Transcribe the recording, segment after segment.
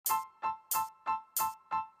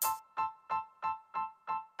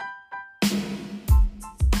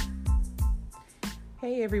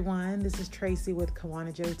Hey everyone, this is Tracy with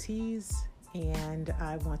Kawana Joe Teas, and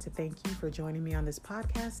I want to thank you for joining me on this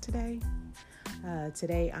podcast today.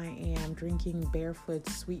 Today I am drinking Barefoot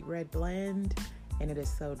Sweet Red Blend, and it is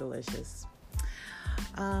so delicious.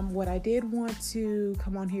 What I did want to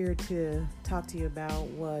come on here to talk to you about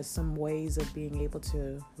was some ways of being able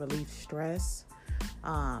to relieve stress.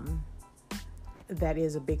 That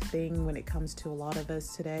is a big thing when it comes to a lot of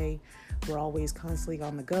us today. We're always constantly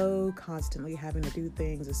on the go, constantly having to do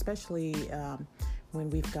things, especially when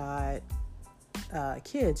we've got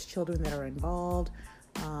children that are involved,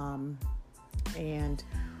 and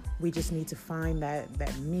we just need to find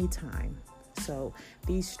that me time. So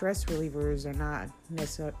these stress relievers are not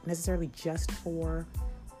necessarily just for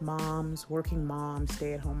moms, working moms,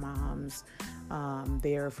 stay-at-home moms.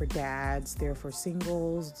 They're for dads, they're for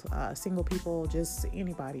singles, single people, just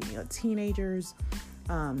anybody, teenagers,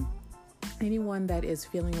 anyone that is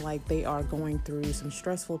feeling like they are going through some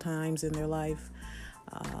stressful times in their life,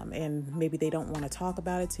 and maybe they don't want to talk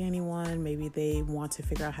about it to anyone. Maybe they want to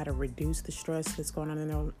figure out how to reduce the stress that's going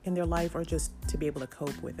on in their life, or just to be able to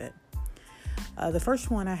cope with it. The first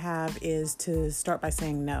one I have is to start by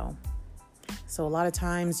saying no. So a lot of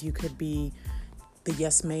times you could be the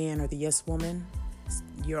yes man or the yes woman.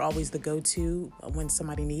 You're always the go-to when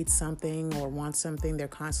somebody needs something or wants something. They're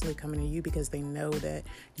constantly coming to you because they know that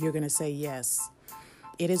you're going to say yes.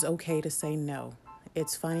 It is okay to say no.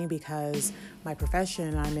 It's funny because my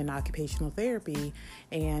profession, I'm in occupational therapy,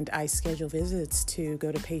 and I schedule visits to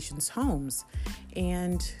go to patients' homes,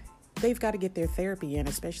 and they've got to get their therapy in,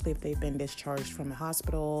 especially if they've been discharged from the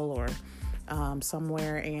hospital or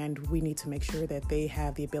somewhere, and we need to make sure that they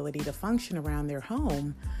have the ability to function around their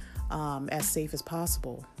home as safe as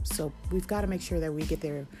possible. So we've got to make sure that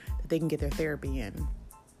that they can get their therapy in.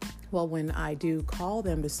 Well, when I do call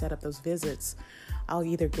them to set up those visits, I'll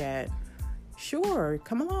either get, sure,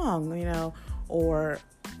 come along, or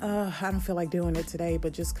I don't feel like doing it today,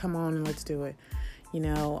 but just come on and let's do it.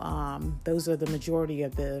 Those are the majority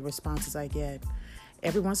of the responses I get.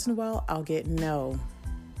 Every once in a while, I'll get no.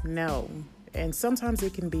 And sometimes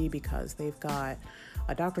it can be because they've got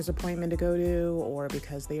a doctor's appointment to go to, or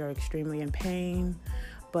because they are extremely in pain.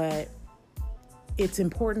 But it's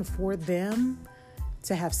important for them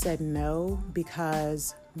to have said no,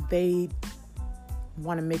 because they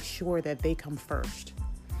want to make sure that they come first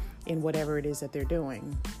in whatever it is that they're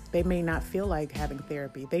doing. They may not feel like having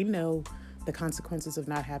therapy. They know the consequences of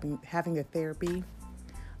not having the therapy,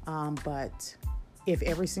 but if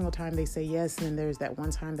every single time they say yes, and then there's that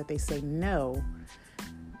one time that they say no,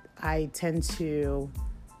 I tend to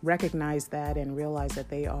recognize that and realize that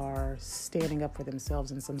they are standing up for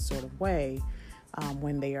themselves in some sort of way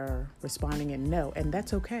when they are responding in no. And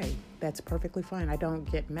that's okay. That's perfectly fine. I don't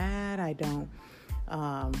get mad. I don't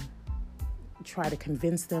try to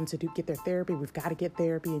convince them to get their therapy. We've got to get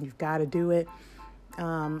therapy and you've got to do it.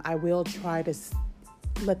 I will try to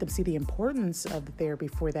let them see the importance of the therapy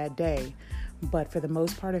for that day. But for the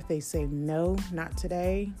most part, if they say no, not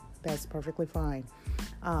today, that's perfectly fine.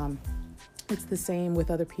 It's the same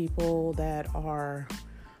with other people that are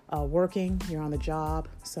working. You're on the job.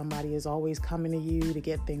 Somebody is always coming to you to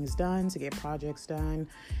get things done, to get projects done,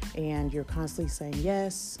 and you're constantly saying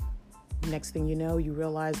yes. Next thing you know, you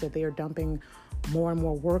realize that they are dumping more and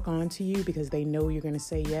more work onto you because they know you're going to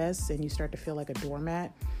say yes, and you start to feel like a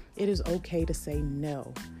doormat. It is okay to say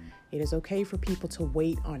no. It is okay for people to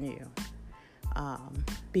wait on you.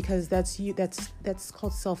 Because that's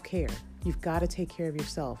called self-care. You've got to take care of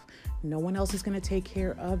yourself. No one else is going to take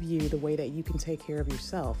care of you the way that you can take care of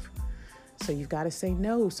yourself. So you've got to say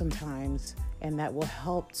no sometimes, and that will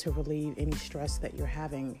help to relieve any stress that you're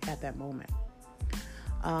having at that moment.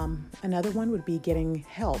 Another one would be getting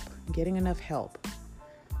enough help.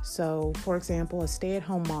 So, for example, a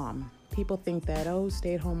stay-at-home mom. People think that,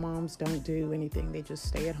 stay-at-home moms don't do anything. They just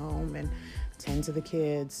stay at home and tend to the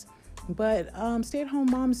kids. But stay-at-home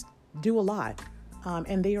moms do a lot,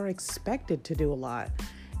 and they are expected to do a lot.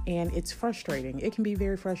 And it's frustrating. It can be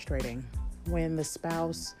very frustrating when the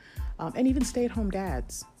spouse, and even stay-at-home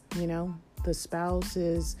dads, the spouse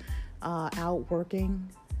is out working,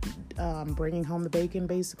 bringing home the bacon,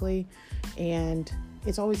 basically. And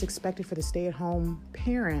it's always expected for the stay-at-home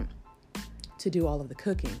parent to do all of the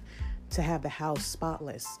cooking, to have the house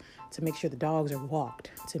spotless, to make sure the dogs are walked,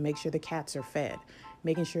 to make sure the cats are fed,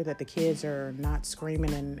 making sure that the kids are not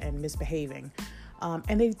screaming and misbehaving.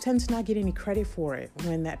 And they tend to not get any credit for it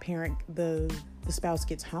when that parent, the spouse,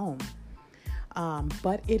 gets home.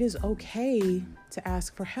 But it is okay to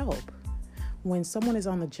ask for help. When someone is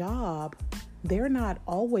on the job, they're not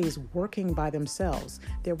always working by themselves.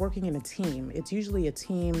 They're working in a team. It's usually a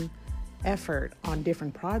team effort on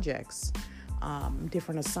different projects,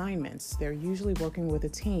 different assignments. They're usually working with a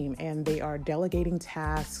team, and they are delegating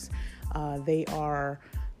tasks. They are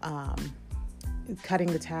cutting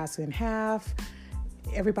the tasks in half.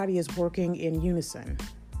 Everybody is working in unison.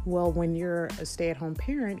 Well, when you're a stay-at-home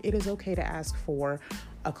parent, it is okay to ask for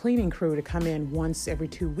a cleaning crew to come in once every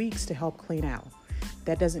 2 weeks to help clean out.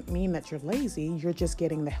 That doesn't mean that you're lazy. You're just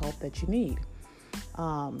getting the help that you need.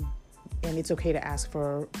 And it's okay to ask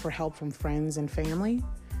for help from friends and family.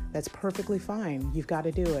 That's perfectly fine. You've got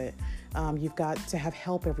to do it. You've got to have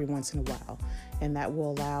help every once in a while. And that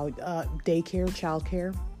will allow daycare,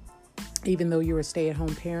 childcare. Even though you're a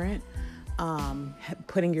stay-at-home parent,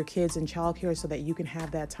 putting your kids in childcare so that you can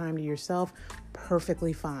have that time to yourself,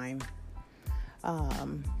 perfectly fine.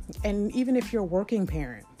 And even if you're a working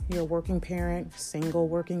parent, single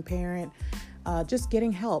working parent, just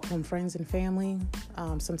getting help from friends and family.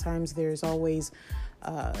 Sometimes there's always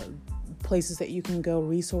places that you can go,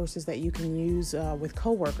 resources that you can use with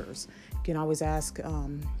coworkers. You can always ask,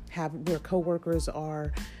 where coworkers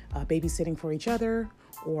are babysitting for each other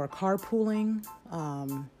or carpooling,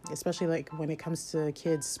 especially like when it comes to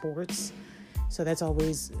kids' sports. So that's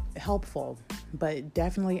always helpful, but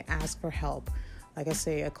definitely ask for help. Like I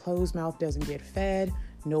say, a closed mouth doesn't get fed.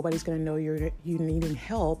 Nobody's going to know you're needing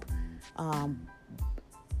help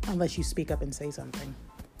unless you speak up and say something.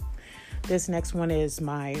 This next one is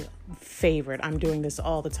my favorite. I'm doing this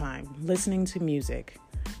all the time. Listening to music.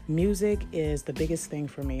 Music is the biggest thing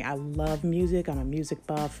for me. I love music. I'm a music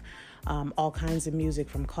buff. All kinds of music,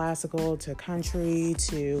 from classical to country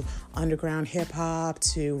to underground hip hop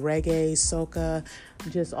to reggae, soca,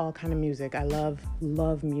 just all kind of music. I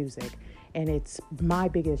love music. And it's my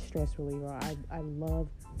biggest stress reliever. I love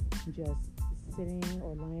just sitting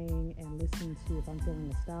or laying and listening to, if I'm feeling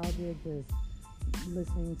nostalgic, just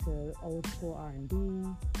listening to old school R&B,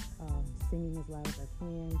 singing as loud as I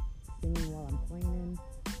can, singing while I'm cleaning,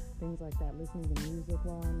 things like that, listening to music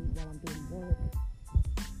while I'm doing work.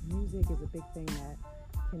 Music is a big thing that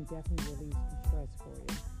can definitely relieve some stress for you.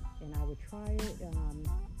 And I would try it.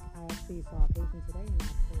 I actually saw a patient today and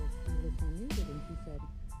asked her if she listened to music, and she said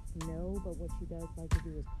no, but what she does like to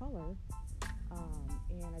do is color.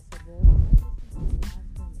 And I said, well, listen to classical in the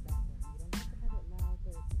background. You don't have to have it loud,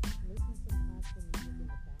 but listen to some classical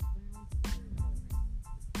music in the background and coloring.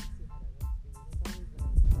 See how that works for you.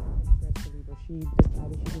 It's always a stress reliever. She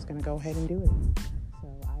decided she was going to go ahead and do it. So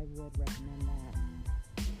I would recommend that.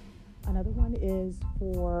 Another one is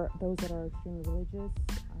for those that are extremely religious,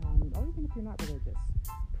 or even if you're not religious,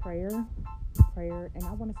 prayer, and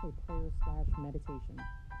I want to say prayer/meditation.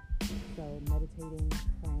 So meditating,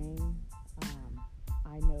 praying.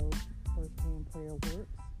 I know firsthand prayer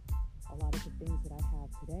works. A lot of the things that I have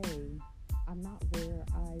today, I'm not where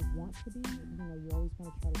I want to be. You always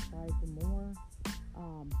want to try to strive for more,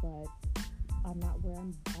 but I'm not where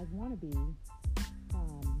I want to be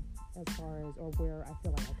as far as, or where I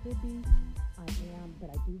feel like I could be. I am, but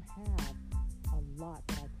I do have a lot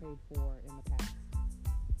that I prayed for in the past.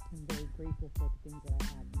 I'm very grateful for the things that I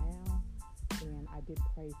have now, and I did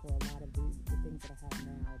pray for a lot of the things that I have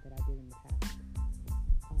now that I did in the past.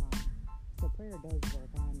 So prayer does work.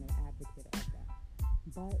 I'm an advocate of that.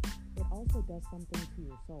 But it also does something to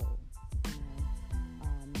your soul,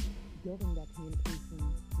 building that communication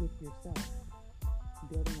with yourself,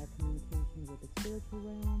 building that communication with the spiritual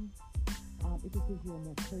realm. It just gives you a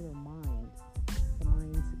more clear mind. The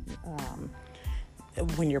mind,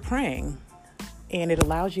 when you're praying, and it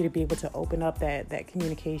allows you to be able to open up that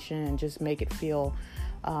communication and just make it feel,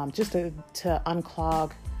 just to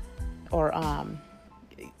unclog or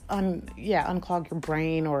unclog your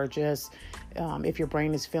brain, or just if your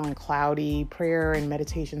brain is feeling cloudy, prayer and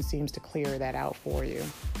meditation seems to clear that out for you.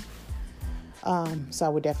 So I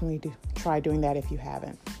would definitely try doing that if you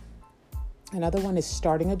haven't. Another one is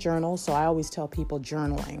starting a journal. So I always tell people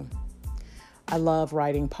journaling. I love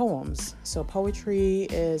writing poems. So poetry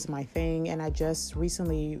is my thing. And I just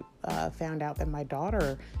recently found out that my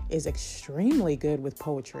daughter is extremely good with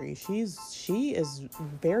poetry. She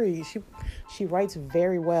writes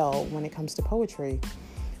very well when it comes to poetry.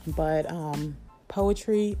 But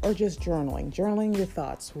poetry, or just journaling your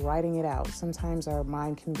thoughts, writing it out. Sometimes our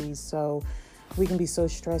mind we can be so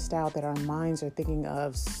stressed out that our minds are thinking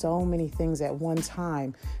of so many things at one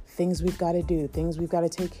time, things we've got to do, things we've got to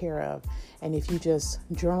take care of. And if you just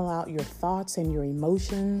journal out your thoughts and your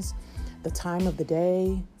emotions, the time of the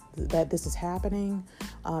day that this is happening,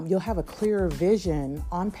 you'll have a clearer vision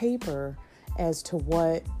on paper as to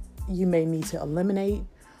what you may need to eliminate,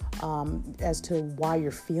 as to why you're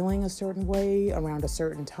feeling a certain way around a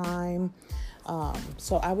certain time.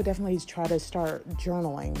 So I would definitely try to start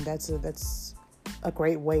journaling. That's a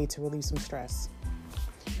great way to relieve some stress.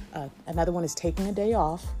 Another one is taking a day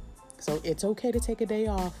off. So it's okay to take a day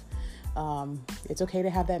off. It's okay to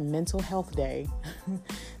have that mental health day.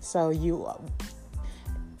 So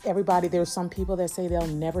everybody, there's some people that say they'll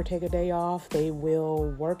never take a day off. They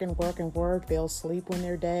will work and work and work. They'll sleep when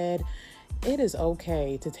they're dead. It is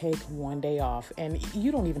okay to take one day off, and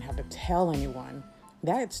you don't even have to tell anyone.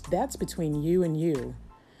 That's between you and you.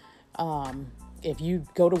 If you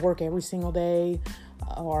go to work every single day,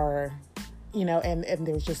 or and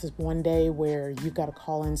there's just this one day where you've got to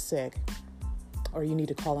call in sick, or you need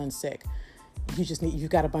to call in sick. You've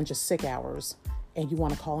got a bunch of sick hours, and you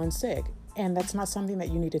want to call in sick. And that's not something that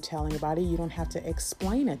you need to tell anybody. You don't have to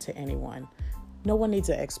explain it to anyone. No one needs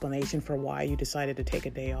an explanation for why you decided to take a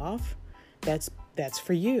day off. That's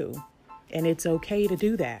for you. And it's okay to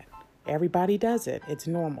do that. Everybody does it. It's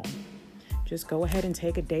normal. Just go ahead and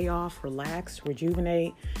take a day off, relax,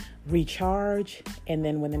 rejuvenate, recharge, and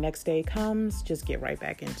then when the next day comes, just get right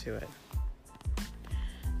back into it.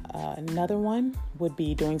 Another one would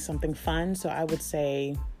be doing something fun. So I would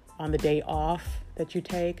say on the day off that you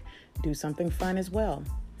take, do something fun as well.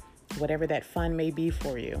 Whatever that fun may be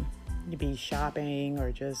for you. You'd be shopping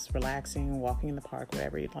or just relaxing, walking in the park,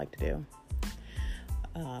 whatever you'd like to do.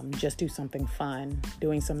 Just do something fun,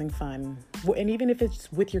 doing something fun. And even if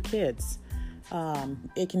it's with your kids,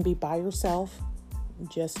 it can be by yourself,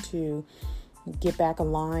 just to get back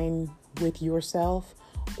aligned with yourself,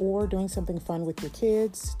 or doing something fun with your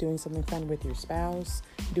kids, doing something fun with your spouse,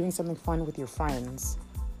 doing something fun with your friends.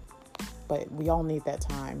 But we all need that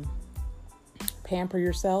time. Pamper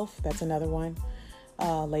yourself. That's another one.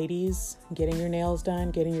 Ladies, getting your nails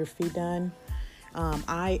done, getting your feet done.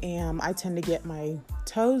 I tend to get my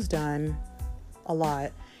toes done a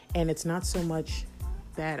lot, and it's not so much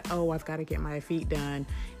that, I've got to get my feet done.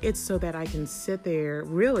 It's so that I can sit there.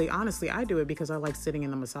 Really, honestly, I do it because I like sitting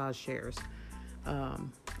in the massage chairs.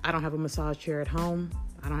 I don't have a massage chair at home.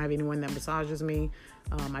 I don't have anyone that massages me,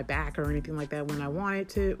 my back or anything like that when I want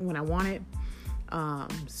it.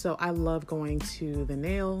 So I love going to the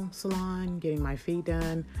nail salon, getting my feet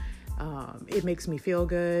done. It makes me feel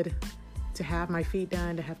good to have my feet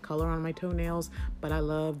done, to have color on my toenails, but I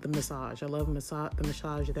love the massage. I love the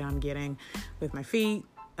massage that I'm getting with my feet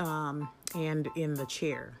and in the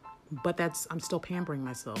chair. But I'm still pampering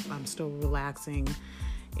myself. I'm still relaxing,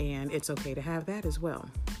 and it's okay to have that as well.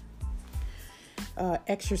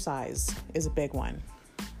 Exercise is a big one.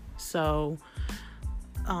 So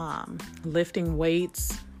lifting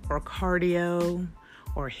weights or cardio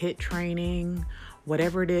or HIIT training,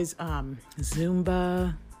 whatever it is,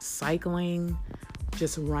 Zumba, cycling,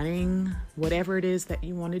 just running, whatever it is that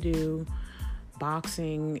you want to do,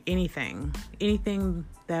 boxing, anything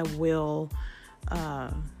that will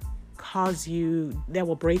that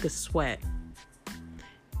will break a sweat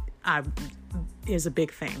is a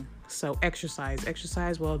big thing. So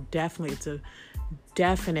exercise, well, definitely, it's a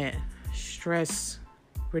definite stress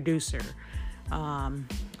reducer,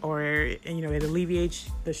 or it alleviates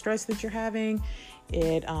the stress that you're having.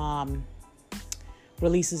 It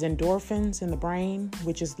releases endorphins in the brain,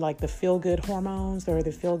 which is like the feel-good hormones, or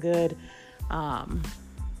the feel-good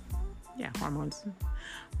hormones,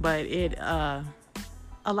 but it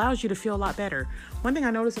allows you to feel a lot better. One thing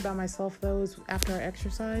I notice about myself, though, is after I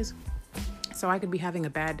exercise, so I could be having a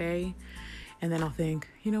bad day, and then I'll think,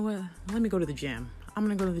 you know what, let me go to the gym. I'm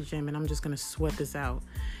going to go to the gym, and I'm just going to sweat this out.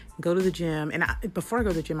 Go to the gym, and before I go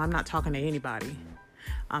to the gym, I'm not talking to anybody.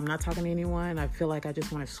 I'm not talking to anyone. I feel like I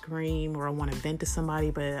just want to scream, or I want to vent to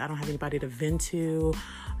somebody, but I don't have anybody to vent to.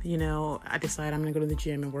 I decide I'm going to go to the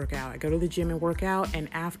gym and work out. I go to the gym and work out, and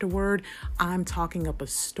afterward, I'm talking up a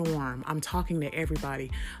storm. I'm talking to everybody.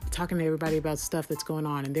 I'm talking to everybody about stuff that's going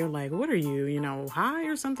on, and they're like, what are you, high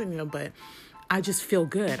or something? But I just feel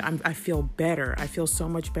good. I feel better. I feel so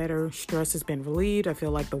much better. Stress has been relieved. I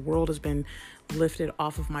feel like the world has been lifted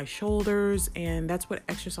off of my shoulders, and that's what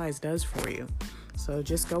exercise does for you. So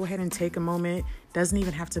just go ahead and take a moment. Doesn't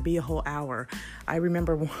even have to be a whole hour. I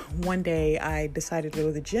remember one day I decided to go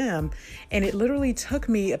to the gym, and it literally took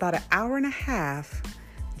me about an hour and a half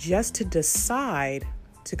just to decide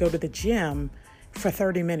to go to the gym for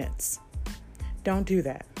 30 minutes. Don't do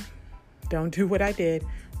that. Don't do what I did.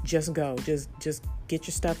 Just go. Just get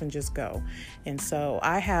your stuff and just go. And so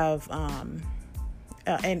I have,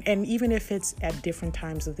 and even if it's at different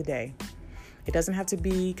times of the day, it doesn't have to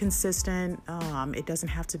be consistent. It doesn't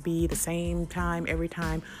have to be the same time every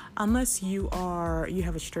time, unless you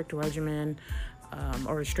have a strict regimen,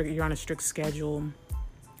 or you're on a strict schedule.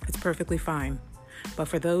 It's perfectly fine. But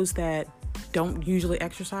for those that don't usually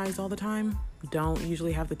exercise all the time, don't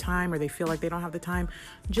usually have the time, or they feel like they don't have the time,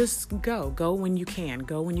 just go when you can,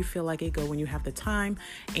 go when you feel like it, go when you have the time,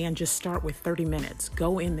 and just start with 30 minutes.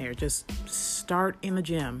 Go in there, just start in the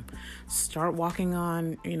gym, start walking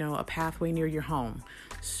on, a pathway near your home,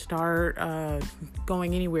 start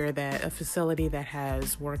going anywhere a facility that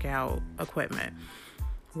has workout equipment,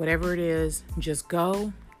 whatever it is, just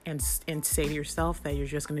go and say to yourself that you're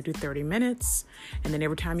just going to do 30 minutes. And then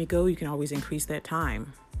every time you go, you can always increase that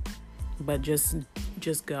time. But just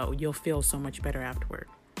go. You'll feel so much better afterward.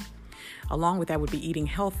 Along with that would be eating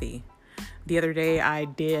healthy. The other day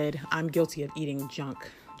I'm guilty of eating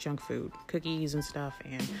junk food, cookies and stuff.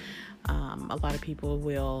 And a lot of people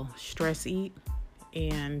will stress eat.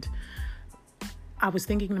 And I was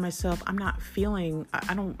thinking to myself, I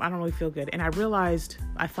don't really feel good. And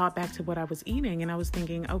I thought back to what I was eating, and I was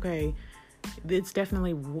thinking, okay, it's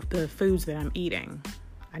definitely the foods that I'm eating.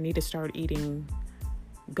 I need to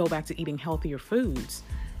go back to eating healthier foods,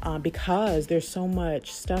 because there's so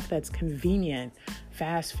much stuff that's convenient,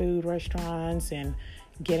 fast food restaurants, and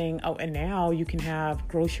and now you can have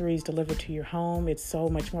groceries delivered to your home. It's so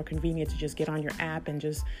much more convenient to just get on your app and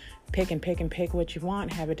just pick what you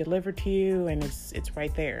want, have it delivered to you, and it's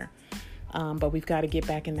right there. But we've got to get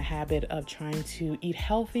back in the habit of trying to eat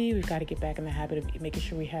healthy. We've got to get back in the habit of making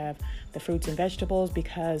sure we have the fruits and vegetables,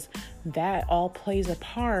 because that all plays a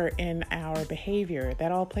part in our behavior.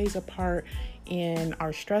 That all plays a part in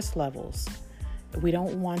our stress levels. We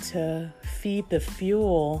don't want to feed the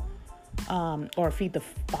fuel or feed the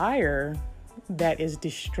fire that is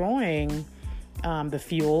destroying the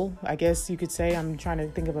fuel. I guess you could say, I'm trying to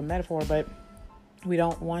think of a metaphor, but we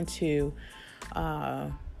don't want to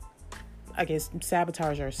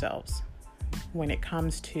sabotage ourselves when it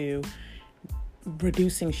comes to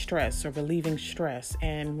reducing stress or relieving stress.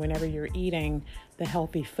 And whenever you're eating the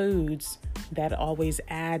healthy foods, that always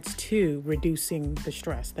adds to reducing the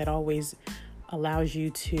stress. That always allows you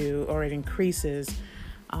to, or it increases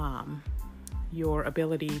your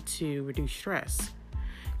ability to reduce stress.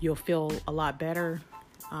 You'll feel a lot better.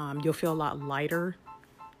 You'll feel a lot lighter.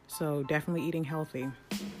 So definitely eating healthy.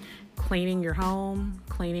 Cleaning your home,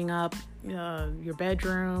 cleaning up your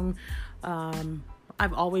bedroom.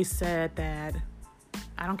 I've always said that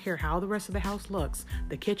I don't care how the rest of the house looks,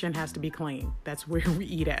 the kitchen has to be clean. That's where we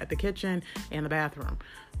eat at, the kitchen and the bathroom.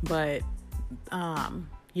 But,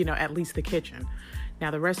 at least the kitchen.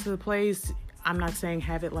 Now, the rest of the place, I'm not saying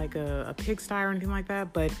have it like a pigsty or anything like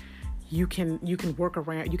that, but you can work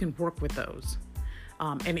with those.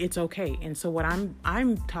 And it's okay. And so what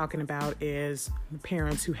I'm talking about is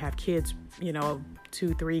parents who have kids,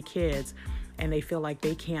 2-3 kids, and they feel like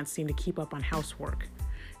they can't seem to keep up on housework.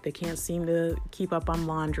 They can't seem to keep up on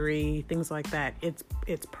laundry, things like that.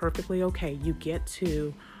 It's perfectly okay. You get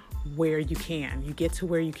to where you can.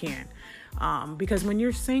 Because when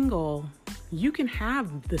you're single, you can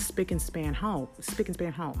have the spick and span home.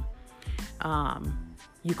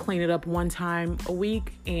 You clean it up one time a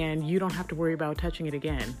week and you don't have to worry about touching it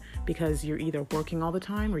again, because you're either working all the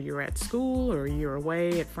time, or you're at school, or you're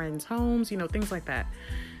away at friends' homes, things like that.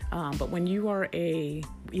 But when you are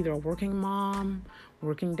either a working mom,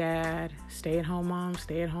 working dad, stay-at-home mom,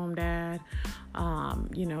 stay-at-home dad,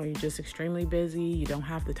 you're just extremely busy, you don't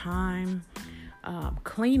have the time,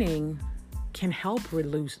 cleaning can help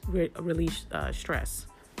release stress.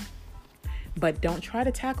 But don't try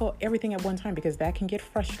to tackle everything at one time, because that can get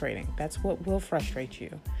frustrating. That's what will frustrate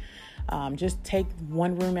you. Just take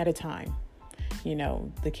one room at a time.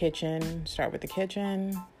 The kitchen, start with the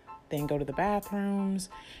kitchen, then go to the bathrooms,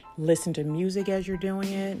 listen to music as you're doing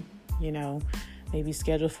it. Maybe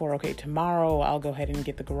schedule for, okay, tomorrow I'll go ahead and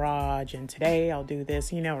get the garage, and today I'll do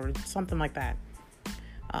this, or something like that.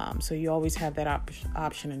 So you always have that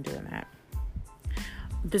option in doing that.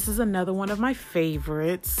 This is another one of my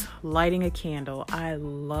favorites, lighting a candle. I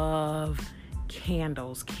love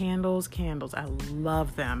candles. I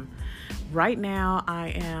love them. Right now I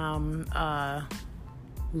am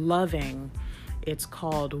loving, it's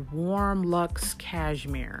called Warm Luxe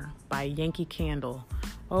Cashmere by Yankee Candle.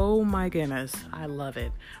 Oh my goodness, I love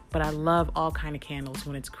it. But I love all kind of candles.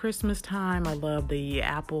 When it's Christmas time, I love the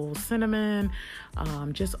apple cinnamon,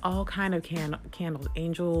 just all kind of candles.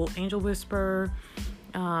 Angel Whisper,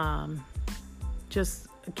 I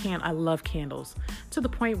love candles, to the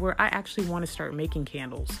point where I actually want to start making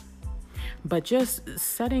candles. But just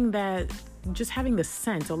having the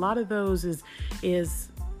scent, a lot of those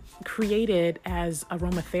is created as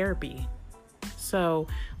aromatherapy. So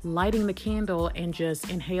lighting the candle and just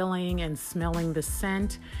inhaling and smelling the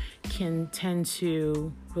scent can tend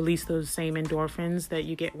to release those same endorphins that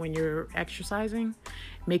you get when you're exercising,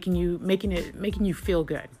 making you feel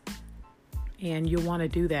good. And you'll want to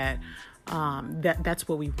do that. That's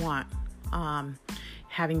what we want.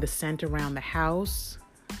 Having the scent around the house,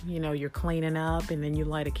 you're cleaning up and then you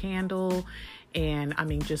light a candle. And I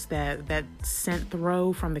mean, just that scent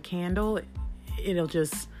throw from the candle, it'll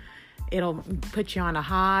put you on a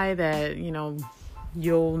high that,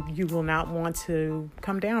 you will not want to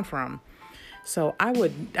come down from. So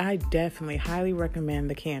I definitely highly recommend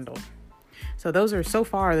the candle. So those are so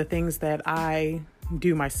far the things that I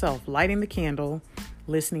do myself: lighting the candle,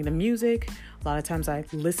 listening to music. A lot of times I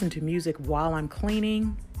listen to music while I'm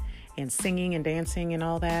cleaning and singing and dancing and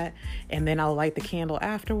all that. And then I'll light the candle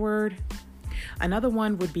afterward. Another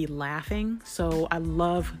one would be laughing. So I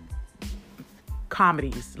love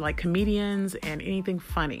comedies, like comedians and anything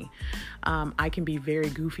funny. I can be very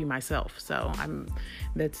goofy myself. So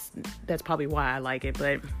that's probably why I like it.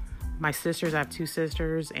 But my sisters, I have 2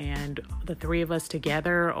 sisters, and the 3 of us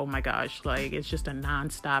together, oh my gosh, like it's just a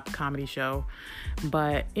nonstop comedy show.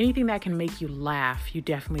 But anything that can make you laugh, you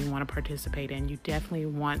definitely want to participate in. You definitely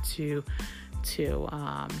want to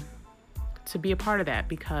be a part of that,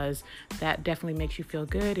 because that definitely makes you feel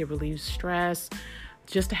good. It relieves stress,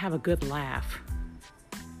 just to have a good laugh.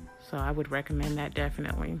 So I would recommend that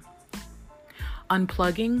definitely.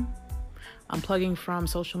 Unplugging from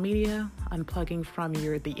social media, unplugging from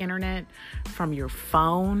the internet, from your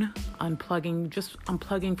phone,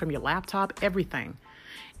 unplugging from your laptop, everything.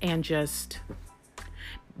 And just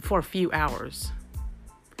for a few hours,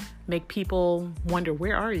 make people wonder,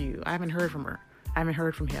 where are you? I haven't heard from her. I haven't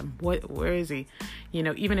heard from him. Where is he?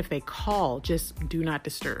 Even if they call, just do not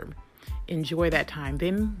disturb. Enjoy that time.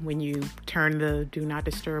 Then when you turn the do not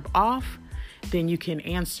disturb off, then you can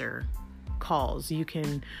answer calls. You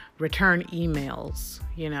can return emails.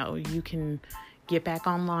 You can get back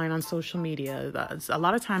online on social media. A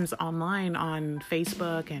lot of times online on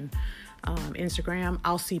Facebook and Instagram,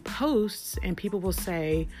 I'll see posts and people will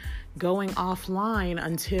say going offline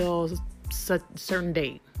until certain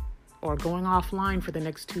date, or going offline for the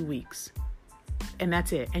next 2 weeks. And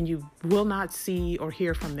that's it. And you will not see or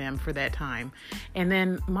hear from them for that time. And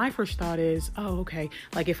then my first thought is, oh, okay.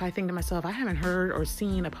 Like if I think to myself, I haven't heard or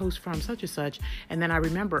seen a post from such and such. And then I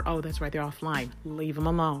remember, oh, that's right, they're offline. Leave them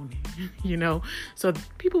alone. So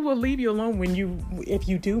people will leave you alone if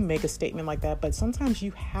you do make a statement like that. But sometimes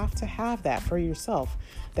you have to have that for yourself.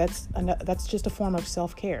 That's just a form of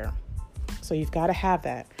self-care. So you've got to have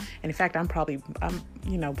that. And in fact, I'm probably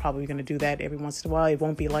going to do that every once in a while. It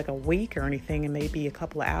won't be like a week or anything. It may be a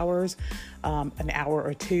couple of hours, an hour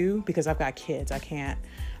or 2, because I've got kids. I can't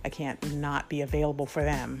not be available for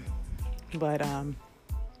them. But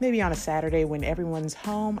maybe on a Saturday when everyone's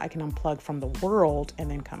home, I can unplug from the world and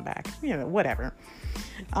then come back, whatever.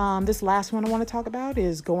 This last one I want to talk about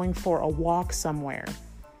is going for a walk somewhere.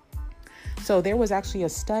 So there was actually a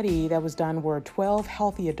study that was done where 12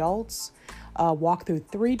 healthy adults walked through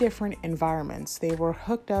 3 different environments. They were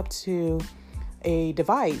hooked up to a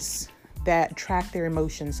device that tracked their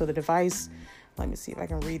emotions. So the device, let me see if I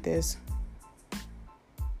can read this.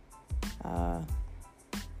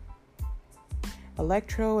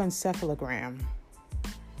 Electroencephalogram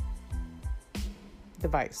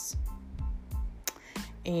device.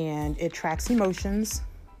 And it tracks emotions.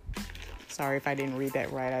 Sorry if I didn't read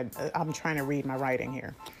that right. I'm trying to read my writing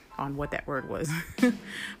here on what that word was.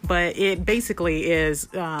 But it basically is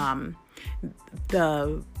the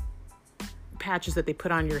patches that they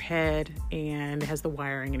put on your head, and it has the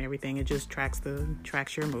wiring and everything. It just tracks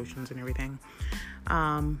your emotions and everything.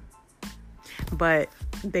 But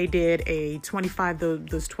they did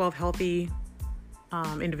those 12 healthy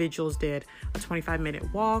individuals did a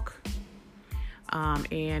 25-minute walk.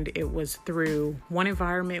 And it was through one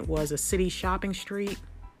environment was a city shopping street.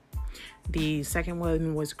 The second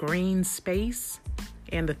one was green space.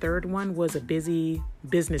 And the third one was a busy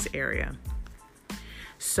business area.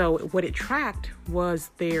 So what it tracked was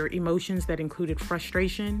their emotions that included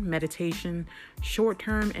frustration, meditation,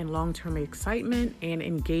 short-term and long-term excitement, and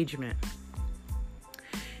engagement.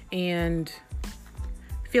 And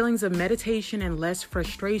feelings of meditation and less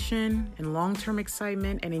frustration and long-term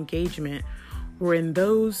excitement and engagement were in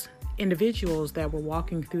those individuals that were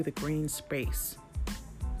walking through the green space.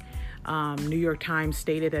 New York Times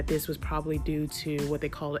stated that this was probably due to what they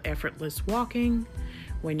call effortless walking,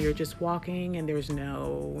 when you're just walking and there's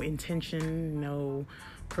no intention, no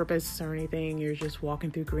purpose or anything. You're just walking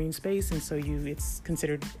through green space, and so it's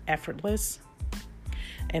considered effortless.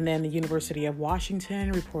 And then the University of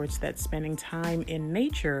Washington reports that spending time in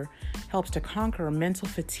nature helps to conquer mental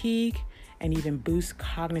fatigue and even boost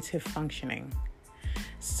cognitive functioning.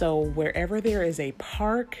 So wherever there is a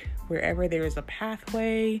park, wherever there is a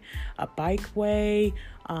pathway, a bikeway,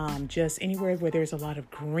 just anywhere where there's a lot of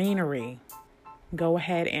greenery, go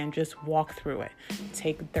ahead and just walk through it.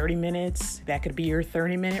 Take 30 minutes. That could be your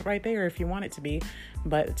 30-minute right there if you want it to be,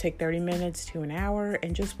 but take 30 minutes to an hour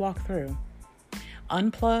and just walk through.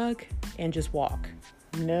 Unplug and just walk.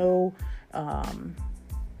 No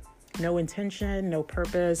intention, no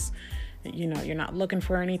purpose. You're not looking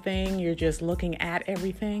for anything. You're just looking at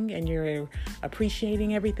everything and you're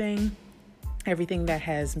appreciating everything that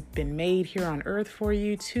has been made here on earth for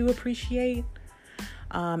you to appreciate.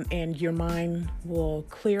 And your mind will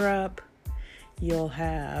clear up. You'll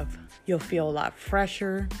feel a lot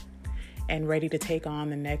fresher and ready to take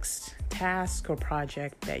on the next task or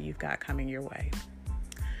project that you've got coming your way.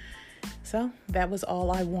 So that was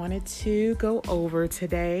all I wanted to go over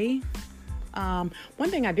today. One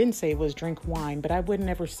thing I didn't say was drink wine, but I would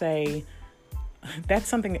never say that's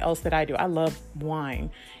something else that I do. I love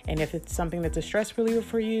wine. And if it's something that's a stress reliever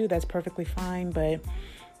for you, that's perfectly fine. But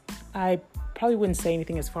I probably wouldn't say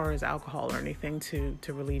anything as far as alcohol or anything to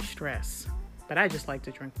relieve stress. But I just like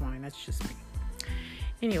to drink wine. That's just me.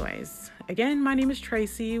 Anyways, again, my name is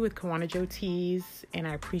Tracy with Kawana Joe Teas, and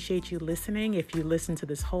I appreciate you listening. If you listen to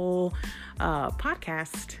this whole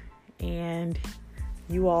podcast, and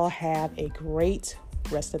you all have a great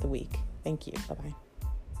rest of the week. Thank you. Bye-bye.